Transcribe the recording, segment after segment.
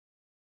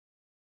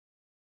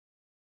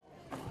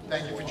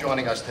Thank you for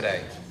joining us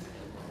today.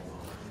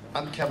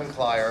 I'm Kevin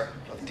Clyer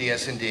of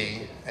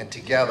DS&D, and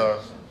together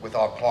with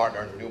our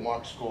partner,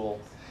 Newmark School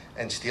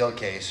and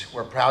Steelcase,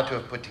 we're proud to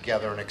have put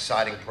together an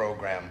exciting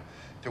program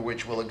through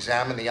which we'll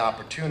examine the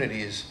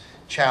opportunities,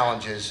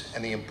 challenges,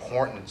 and the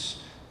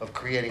importance of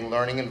creating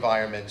learning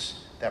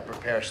environments that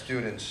prepare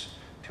students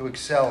to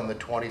excel in the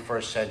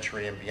 21st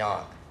century and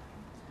beyond.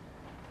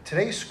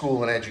 Today's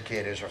school and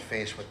educators are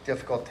faced with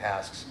difficult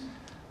tasks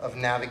of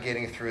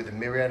navigating through the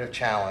myriad of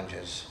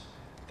challenges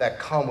that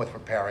come with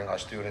preparing our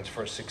students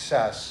for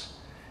success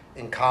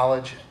in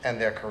college and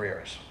their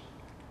careers.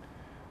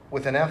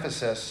 With an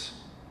emphasis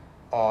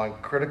on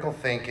critical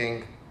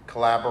thinking,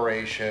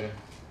 collaboration,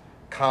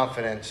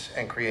 confidence,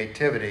 and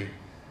creativity,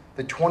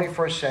 the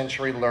 21st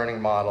century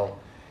learning model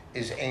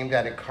is aimed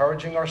at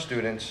encouraging our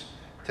students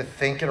to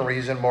think and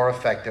reason more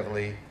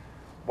effectively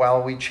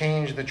while we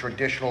change the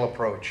traditional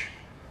approach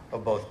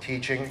of both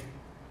teaching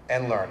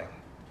and learning.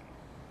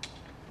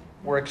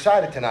 We're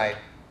excited tonight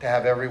to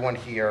have everyone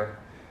here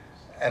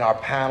and our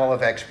panel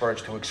of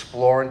experts to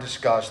explore and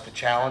discuss the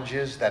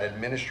challenges that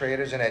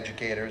administrators and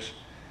educators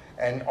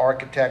and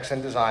architects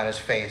and designers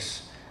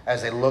face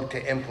as they look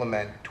to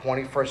implement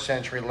 21st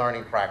century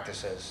learning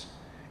practices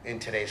in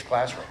today's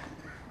classroom.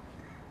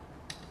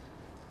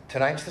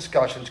 Tonight's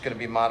discussion is going to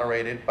be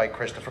moderated by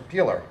Christopher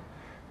Peeler.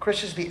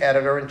 Chris is the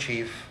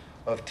editor-in-chief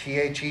of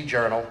THE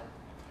Journal,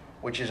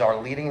 which is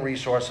our leading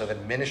resource of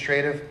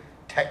administrative,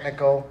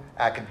 technical,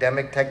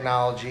 academic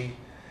technology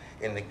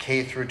in the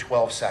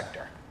K-12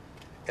 sector.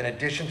 In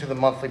addition to the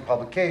monthly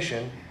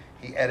publication,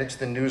 he edits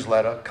the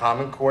newsletter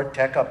Common Core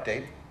Tech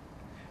Update,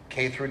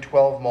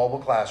 K-12 Mobile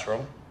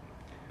Classroom,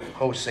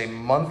 hosts a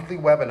monthly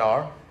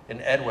webinar in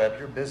EdWeb.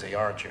 You're busy,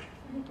 aren't you?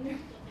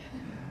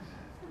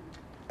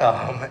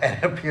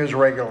 And appears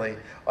regularly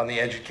on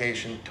the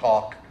Education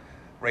Talk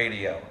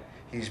radio.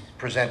 He's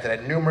presented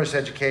at numerous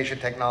education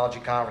technology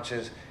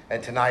conferences,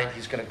 and tonight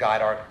he's going to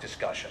guide our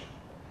discussion.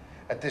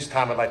 At this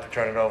time, I'd like to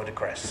turn it over to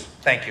Chris.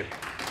 Thank you.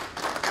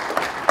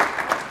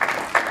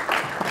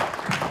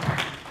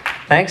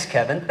 Thanks,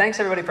 Kevin. Thanks,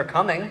 everybody, for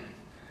coming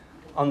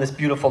on this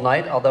beautiful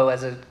night, although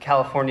as a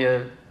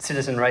California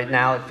citizen right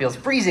now, it feels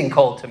freezing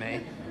cold to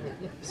me.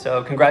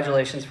 So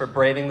congratulations for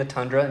braving the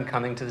tundra and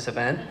coming to this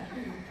event.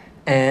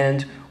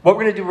 And what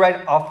we're going to do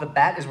right off the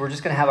bat is we're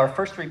just going to have our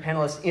first three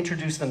panelists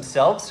introduce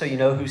themselves so you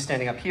know who's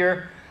standing up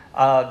here.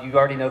 You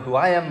already know who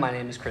I am. My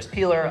name is Chris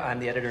Peeler. I'm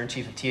the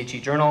editor-in-chief of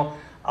THE Journal.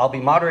 I'll be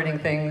moderating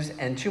things.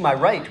 And to my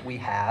right, we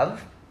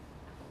have...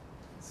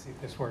 Let's see if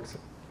this works.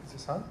 Is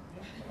this on?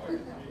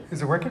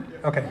 Is it working?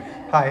 Okay.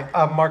 Hi,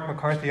 I'm Mark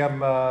McCarthy.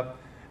 I'm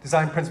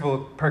design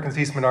principal at Perkins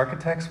Eastman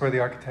Architects. We're the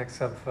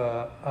architects of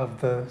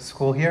the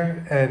school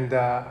here. And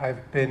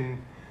I've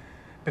been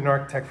an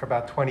architect for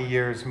about 20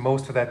 years,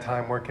 most of that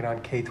time working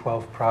on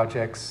K-12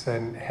 projects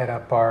and head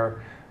up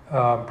our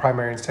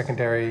primary and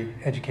secondary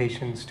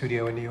education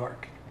studio in New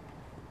York.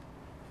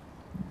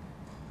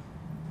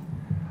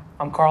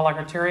 I'm Carl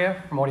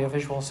LaGrotteria from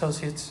Audiovisual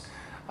Associates.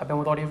 I've been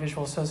with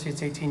Audiovisual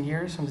Associates 18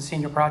 years. I'm the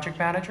senior project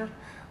manager.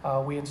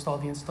 We install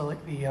the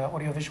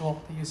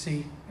audiovisual that you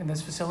see in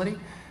this facility,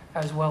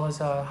 as well as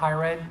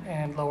higher ed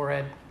and lower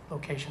ed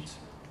locations.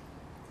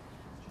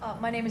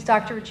 My name is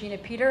Dr. Regina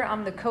Peter.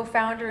 I'm the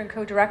co-founder and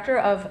co-director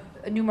of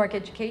Newmark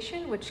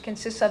Education, which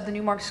consists of the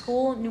Newmark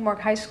School, Newmark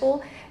High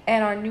School,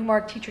 and our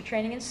Newmark Teacher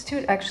Training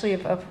Institute, actually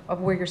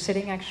of where you're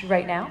sitting actually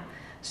right now.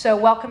 So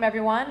welcome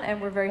everyone,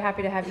 and we're very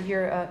happy to have you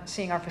here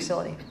seeing our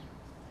facility.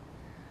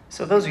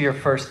 So those are your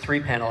first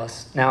three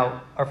panelists.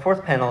 Now, our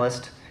fourth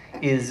panelist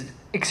is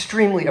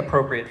extremely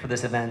appropriate for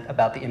this event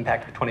about the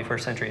impact of 21st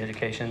century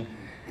education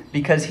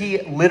because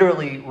he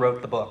literally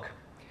wrote the book.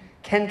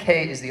 Ken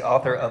Kay is the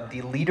author of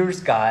The Leader's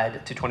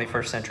Guide to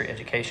 21st Century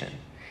Education.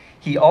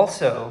 He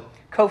also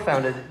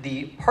co-founded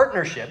the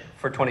Partnership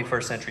for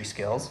 21st Century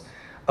Skills,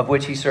 of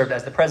which he served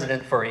as the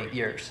president for 8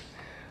 years.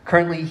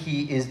 Currently,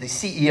 he is the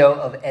CEO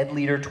of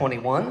EdLeader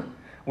 21,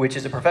 which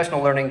is a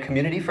professional learning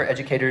community for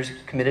educators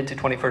committed to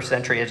 21st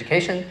century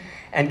education.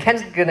 And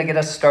Ken's gonna get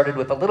us started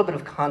with a little bit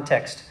of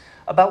context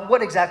about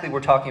what exactly we're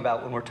talking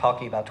about when we're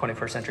talking about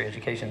 21st century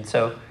education.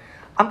 So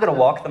I'm gonna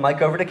walk the mic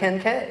over to Ken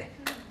Kay.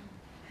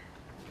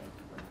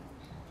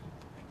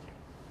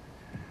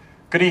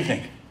 Good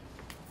evening.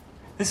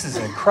 This is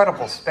an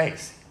incredible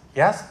space.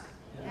 Yes?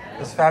 Yeah.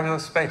 This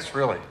fabulous space,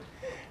 really.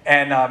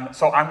 And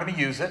so I'm going to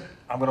use it.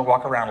 I'm going to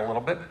walk around a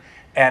little bit.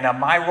 And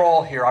my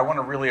role here, I want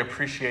to really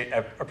appreciate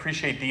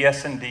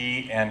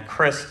DS&D, and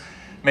Chris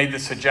made the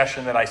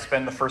suggestion that I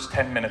spend the first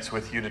 10 minutes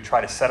with you to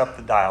try to set up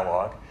the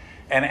dialogue.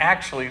 And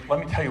actually, let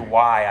me tell you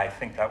why I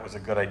think that was a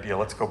good idea.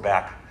 Let's go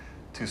back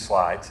 2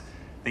 slides.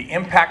 The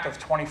impact of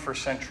 21st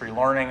century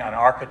learning on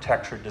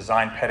architecture,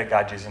 design,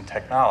 pedagogies, and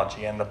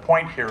technology. And the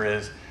point here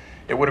is,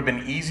 it would have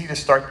been easy to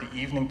start the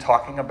evening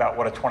talking about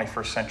what a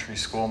 21st century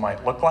school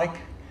might look like.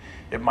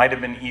 It might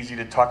have been easy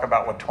to talk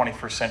about what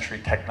 21st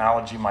century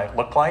technology might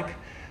look like.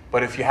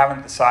 But if you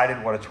haven't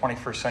decided what a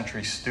 21st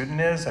century student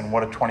is and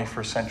what a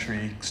 21st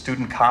century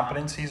student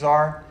competencies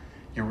are,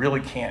 you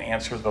really can't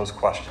answer those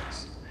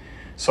questions.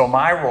 So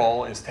my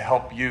role is to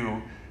help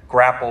you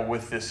grapple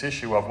with this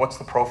issue of what's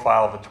the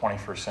profile of a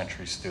 21st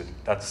century student.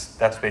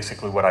 That's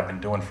basically what I've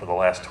been doing for the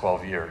last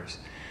 12 years.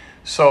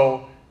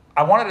 So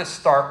I wanted to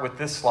start with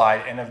this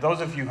slide, and if those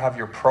of you have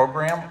your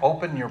program,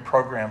 open your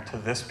program to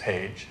this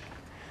page,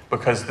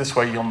 because this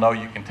way you'll know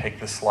you can take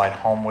this slide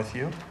home with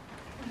you.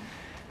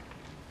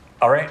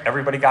 All right,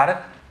 everybody got it?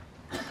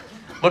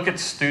 Look at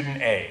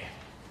student A.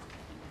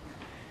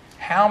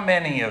 How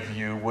many of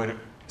you would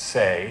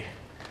say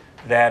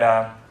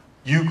that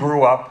you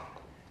grew up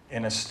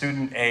in a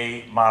student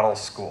A model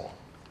school?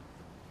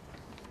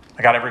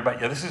 I got everybody.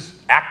 Yeah, this is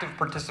active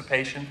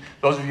participation.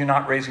 Those of you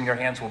not raising your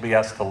hands will be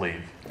asked to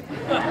leave.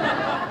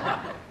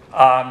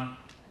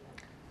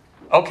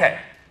 Okay,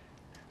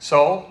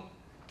 so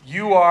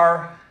you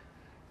are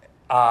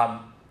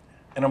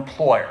an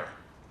employer,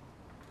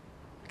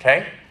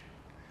 okay?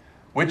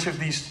 Which of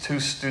these two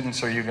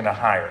students are you going to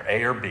hire,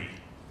 A or B?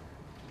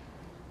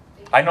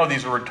 I know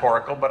these are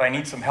rhetorical, but I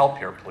need some help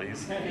here,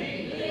 please.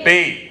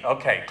 B.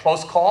 Okay.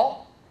 Close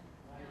call?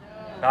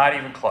 No. Not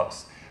even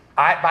close.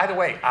 By the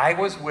way, I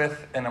was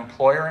with an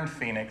employer in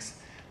Phoenix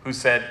who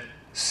said,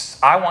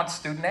 I want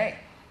student A.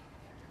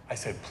 I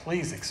said,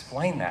 please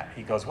explain that.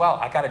 He goes, well,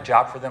 I got a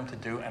job for them to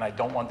do, and I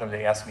don't want them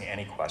to ask me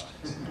any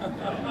questions.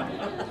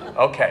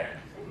 Okay.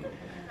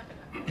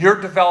 You're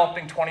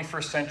developing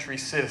 21st century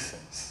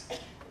citizens.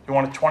 You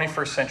want a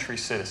 21st century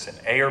citizen,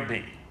 A or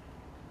B?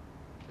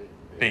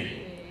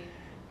 B.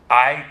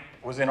 I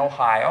was in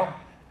Ohio,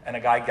 and a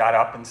guy got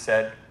up and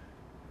said,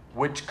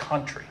 which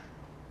country?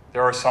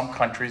 There are some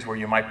countries where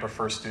you might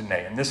prefer student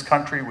A. In this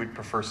country, we'd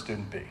prefer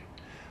student B.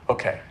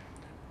 Okay.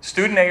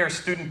 Student A or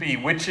student B,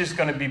 which is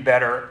going to be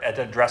better at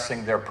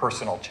addressing their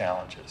personal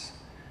challenges?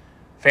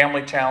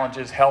 Family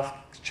challenges, health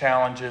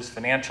challenges,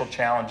 financial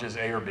challenges,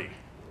 A or B?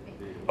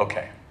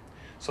 Okay.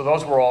 So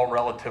those were all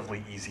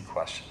relatively easy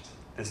questions.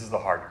 This is the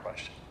hard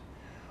question.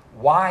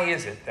 Why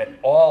is it that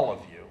all of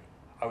you,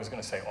 I was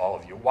going to say all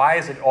of you, why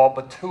is it all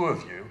but two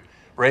of you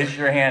raised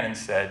your hand and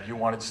said you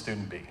wanted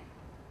student B?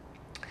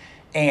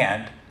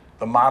 And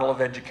the model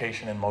of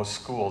education in most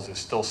schools is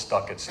still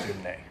stuck at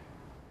student A.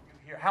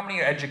 How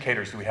many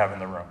educators do we have in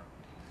the room?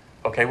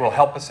 Okay, well,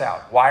 help us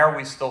out. Why are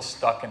we still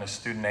stuck in a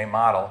student A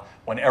model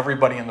when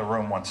everybody in the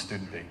room wants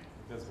student B?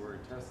 Because we're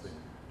testing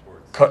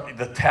towards.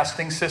 The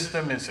testing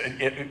system is,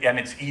 and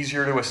it's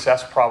easier to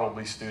assess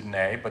probably student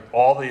A, but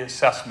all the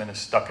assessment is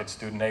stuck at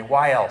student A.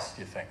 Why else,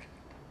 do you think?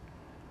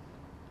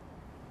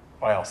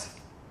 Why else?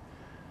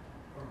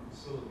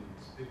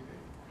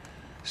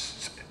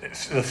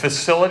 The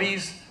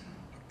facilities,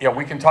 yeah,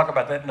 we can talk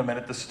about that in a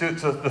minute. The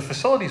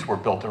facilities were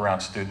built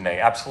around student A,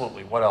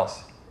 absolutely. What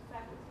else?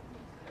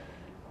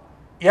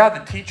 Yeah,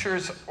 the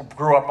teachers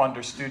grew up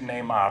under student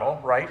A model,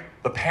 right?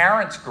 The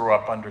parents grew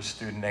up under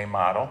student A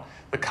model.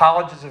 The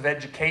colleges of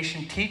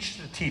education teach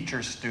the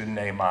teachers student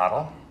A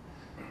model,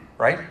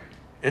 right?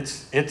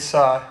 It's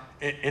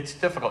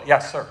difficult.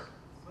 Yes, sir.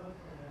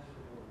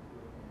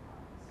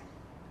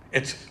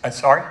 I'm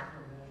sorry?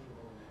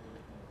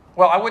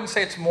 Well, I wouldn't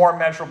say it's more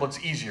measurable,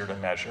 it's easier to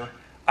measure.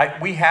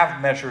 We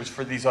have measures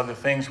for these other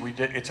things.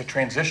 It's a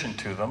transition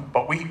to them,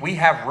 but we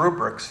have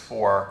rubrics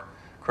for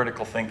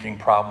critical thinking,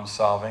 problem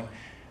solving.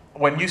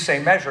 When you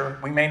say measure,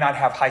 we may not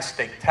have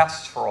high-stake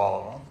tests for all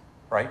of them,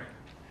 right?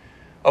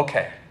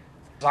 Okay.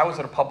 I was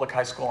at a public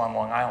high school on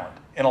Long Island.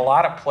 In a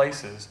lot of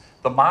places,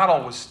 the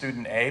model was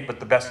student A, but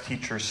the best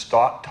teachers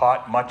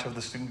taught much of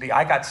the student B.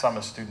 I got some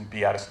of student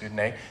B out of student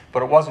A,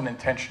 but it wasn't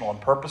intentional and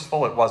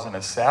purposeful. It wasn't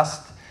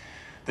assessed.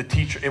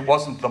 It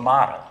wasn't the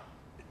model.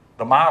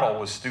 The model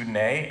was student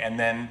A, and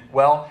then,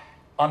 well,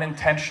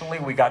 unintentionally,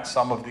 we got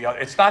some of the other.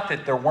 It's not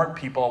that there weren't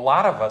people. A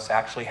lot of us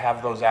actually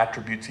have those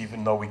attributes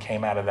even though we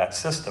came out of that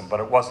system, but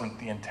it wasn't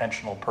the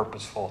intentional,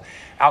 purposeful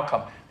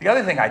outcome. The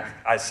other thing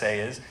I say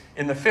is,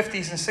 in the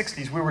 50s and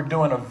 60s, we were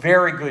doing a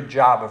very good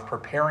job of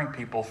preparing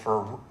people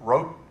for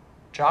rote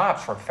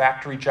jobs, for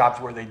factory jobs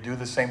where they do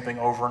the same thing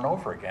over and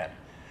over again.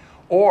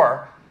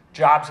 Or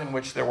jobs in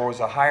which there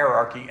was a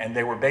hierarchy and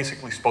they were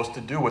basically supposed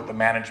to do what the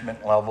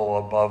management level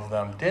above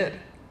them did,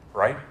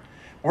 right?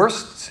 We're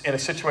in a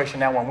situation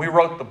now, when we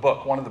wrote the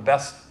book, one of the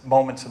best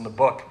moments in the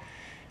book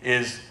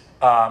is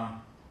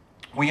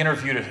we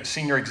interviewed a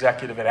senior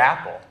executive at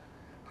Apple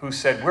who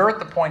said, we're at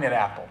the point at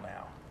Apple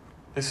now.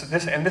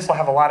 This will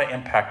have a lot of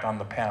impact on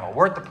the panel.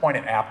 We're at the point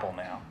at Apple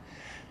now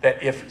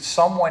that if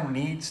someone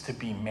needs to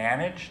be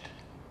managed,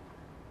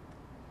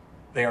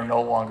 they are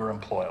no longer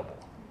employable.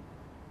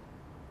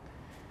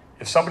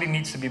 If somebody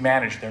needs to be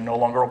managed, they're no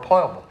longer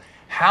employable.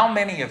 How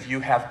many of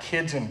you have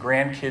kids and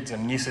grandkids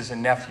and nieces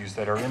and nephews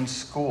that are in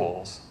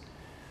schools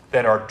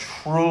that are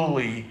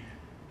truly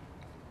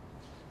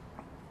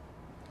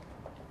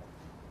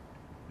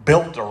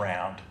built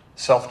around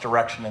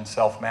self-direction and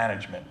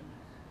self-management,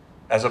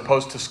 as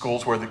opposed to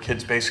schools where the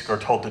kids basically are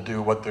told to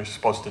do what they're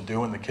supposed to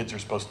do and the kids are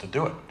supposed to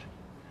do it,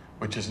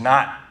 which is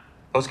not,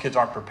 those kids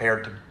aren't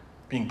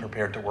being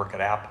prepared to work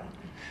at Apple.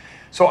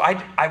 So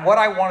what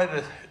I wanted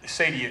to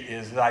say to you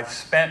is that I've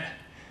spent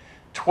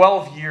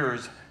 12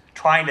 years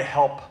trying to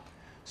help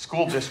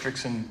school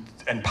districts and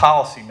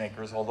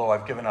policymakers, although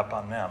I've given up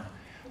on them,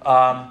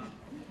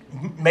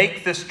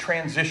 make this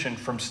transition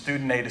from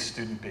student A to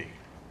student B.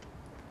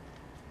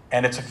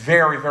 And it's a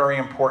very, very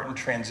important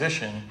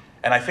transition,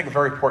 and I think a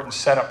very important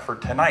setup for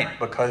tonight,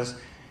 because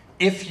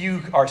if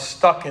you are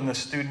stuck in the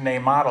student A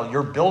model,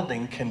 your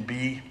building can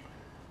be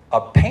a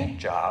paint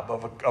job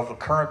of a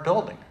current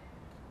building.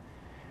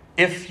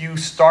 If you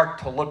start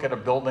to look at a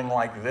building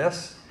like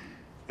this,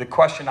 the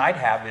question I'd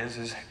have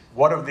is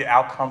what are the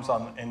outcomes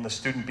in the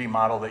student B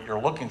model that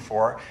you're looking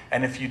for?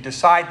 And if you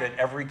decide that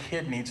every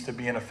kid needs to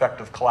be an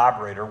effective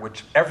collaborator,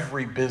 which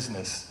every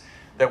business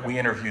that we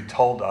interviewed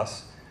told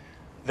us,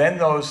 then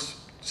those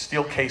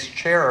Steelcase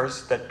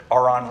chairs that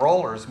are on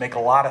rollers make a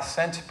lot of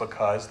sense,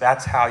 because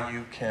that's how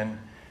you can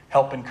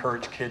help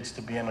encourage kids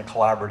to be in a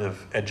collaborative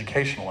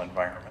educational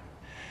environment.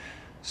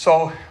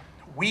 So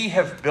we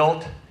have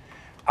built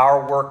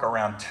our work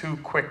around two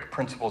quick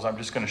principles. I'm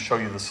just going to show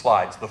you the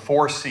slides. The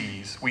 4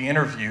 C's. We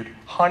interviewed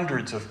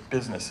hundreds of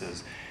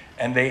businesses,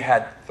 and they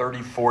had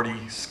 30,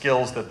 40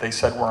 skills that they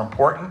said were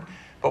important.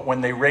 But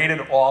when they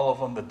rated all of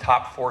them, the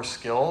top 4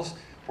 skills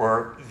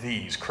were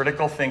these: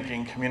 critical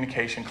thinking,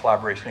 communication,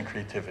 collaboration, and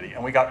creativity.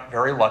 And we got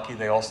very lucky.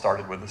 They all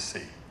started with a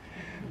C.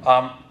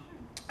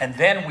 And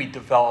then we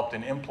developed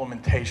an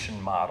implementation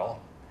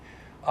model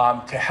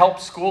to help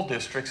school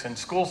districts and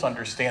schools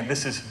understand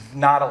this is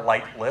not a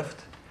light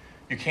lift.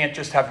 You can't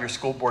just have your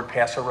school board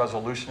pass a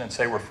resolution and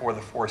say we're for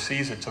the 4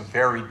 C's. It's a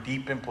very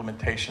deep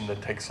implementation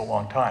that takes a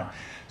long time.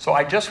 So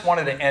I just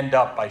wanted to end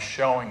up by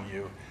showing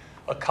you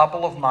a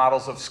couple of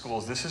models of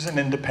schools. This is an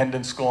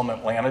independent school in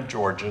Atlanta,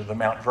 Georgia, the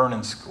Mount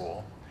Vernon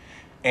School.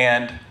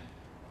 And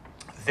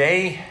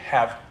they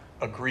have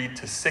agreed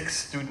to 6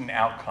 student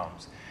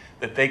outcomes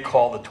that they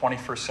call the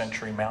 21st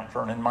Century Mount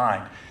Vernon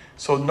Mind.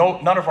 So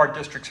none of our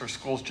districts or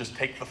schools just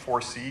take the 4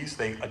 C's.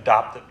 They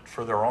adopt it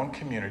for their own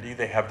community.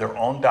 They have their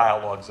own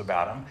dialogues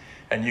about them.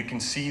 And you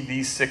can see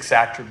these 6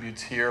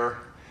 attributes here: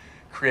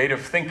 creative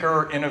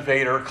thinker,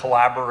 innovator,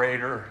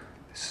 collaborator,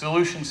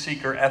 solution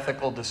seeker,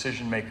 ethical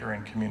decision maker,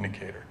 and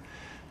communicator.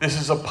 This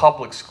is a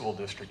public school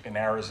district in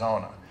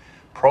Arizona.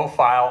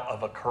 Profile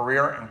of a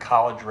career and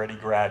college-ready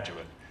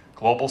graduate: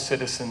 global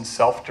citizen,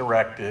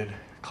 self-directed,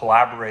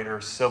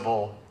 collaborator,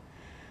 civil,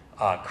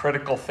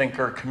 critical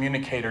thinker,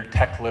 communicator,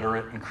 tech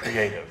literate, and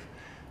creative.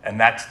 And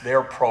that's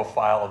their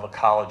profile of a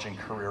college and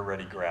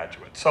career-ready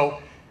graduate.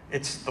 So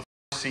it's the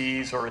 4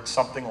 C's, or it's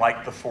something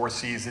like the 4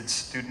 C's, it's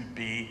student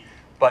B,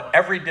 but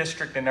every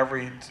district and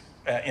every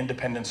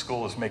independent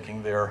school is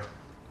making their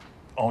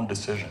own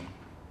decision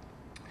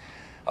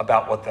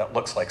about what that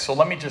looks like. So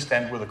let me just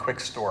end with a quick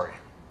story,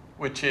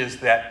 which is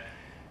that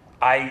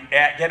I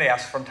get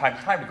asked from time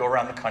to time to go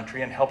around the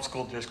country and help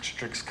school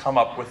districts come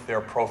up with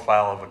their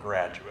profile of a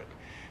graduate.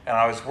 And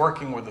I was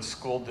working with a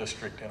school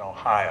district in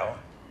Ohio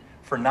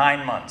for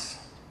 9 months.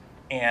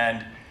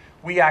 And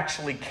we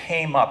actually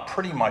came up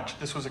pretty much,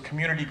 this was a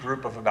community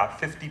group of about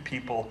 50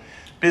 people,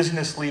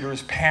 business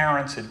leaders,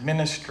 parents,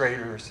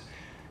 administrators,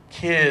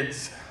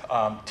 kids,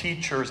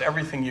 teachers,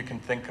 everything you can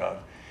think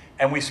of.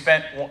 And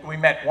we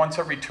met once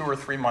every 2 or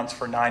 3 months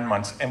for 9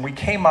 months, and we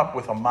came up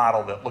with a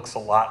model that looks a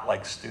lot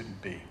like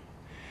Student B.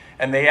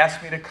 And they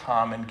asked me to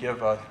come and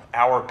give an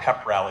hour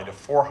pep rally to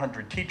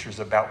 400 teachers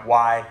about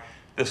why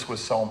this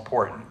was so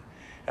important.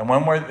 And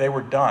when they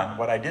were done,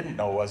 what I didn't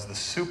know was the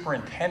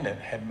superintendent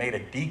had made a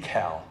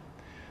decal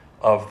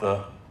of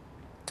the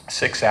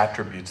 6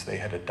 attributes they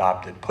had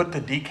adopted, put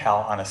the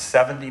decal on a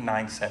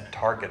 79-cent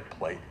Target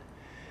plate,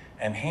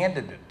 and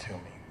handed it to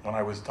me when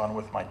I was done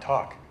with my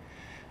talk.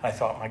 And I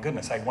thought, my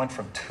goodness, I went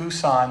from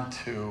Tucson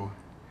to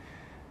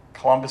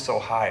Columbus,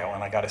 Ohio,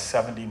 and I got a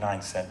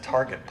 79-cent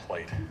Target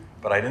plate.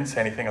 But I didn't say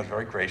anything. I was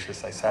very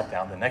gracious. I sat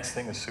down. The next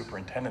thing the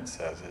superintendent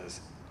says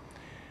is,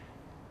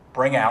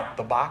 bring out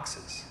the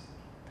boxes.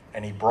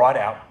 And he brought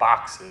out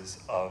boxes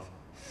of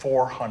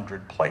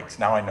 400 plates.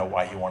 Now I know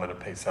why he wanted to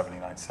pay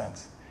 79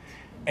 cents.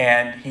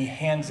 And he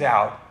hands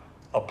out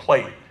a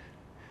plate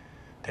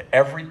to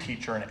every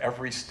teacher and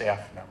every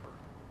staff member,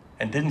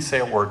 and didn't say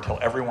a word till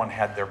everyone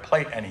had their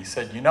plate. And he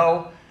said, you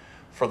know,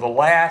 for the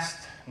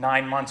last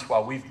 9 months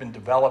while we've been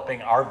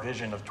developing our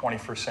vision of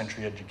 21st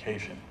century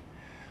education,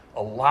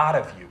 a lot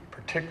of you,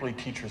 particularly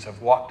teachers,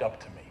 have walked up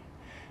to me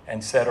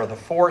and said, are the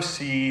 4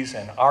 C's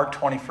and our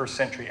 21st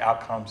century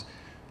outcomes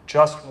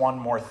just one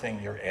more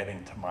thing you're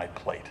adding to my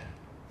plate?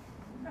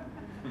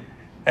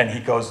 And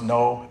he goes,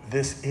 no,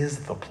 this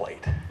is the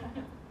plate.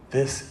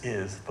 This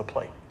is the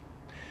plate.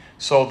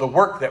 So the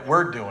work that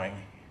we're doing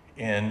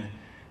in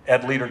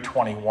Ed Leader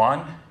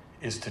 21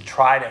 is to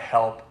try to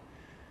help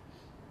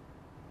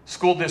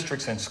school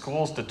districts and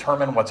schools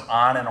determine what's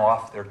on and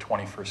off their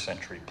 21st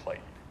century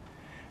plate.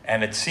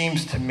 And it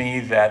seems to me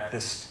that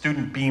this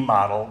Student B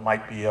model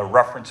might be a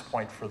reference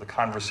point for the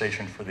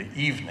conversation for the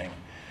evening,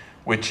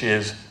 which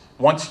is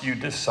once you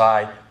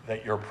decide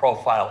that your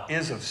profile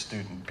is of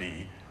Student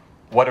B,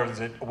 what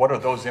are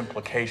those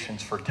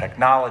implications for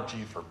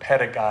technology, for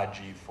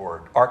pedagogy,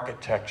 for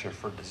architecture,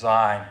 for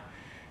design?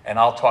 And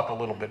I'll talk a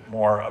little bit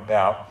more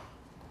about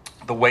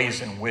the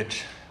ways in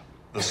which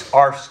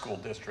our school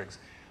districts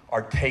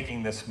are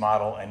taking this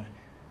model and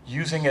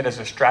using it as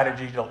a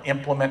strategy to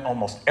implement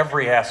almost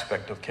every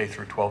aspect of K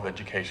through 12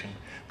 education.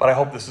 But I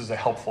hope this is a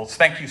helpful,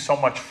 thank you so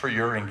much for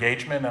your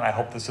engagement, and I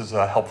hope this is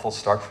a helpful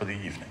start for the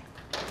evening.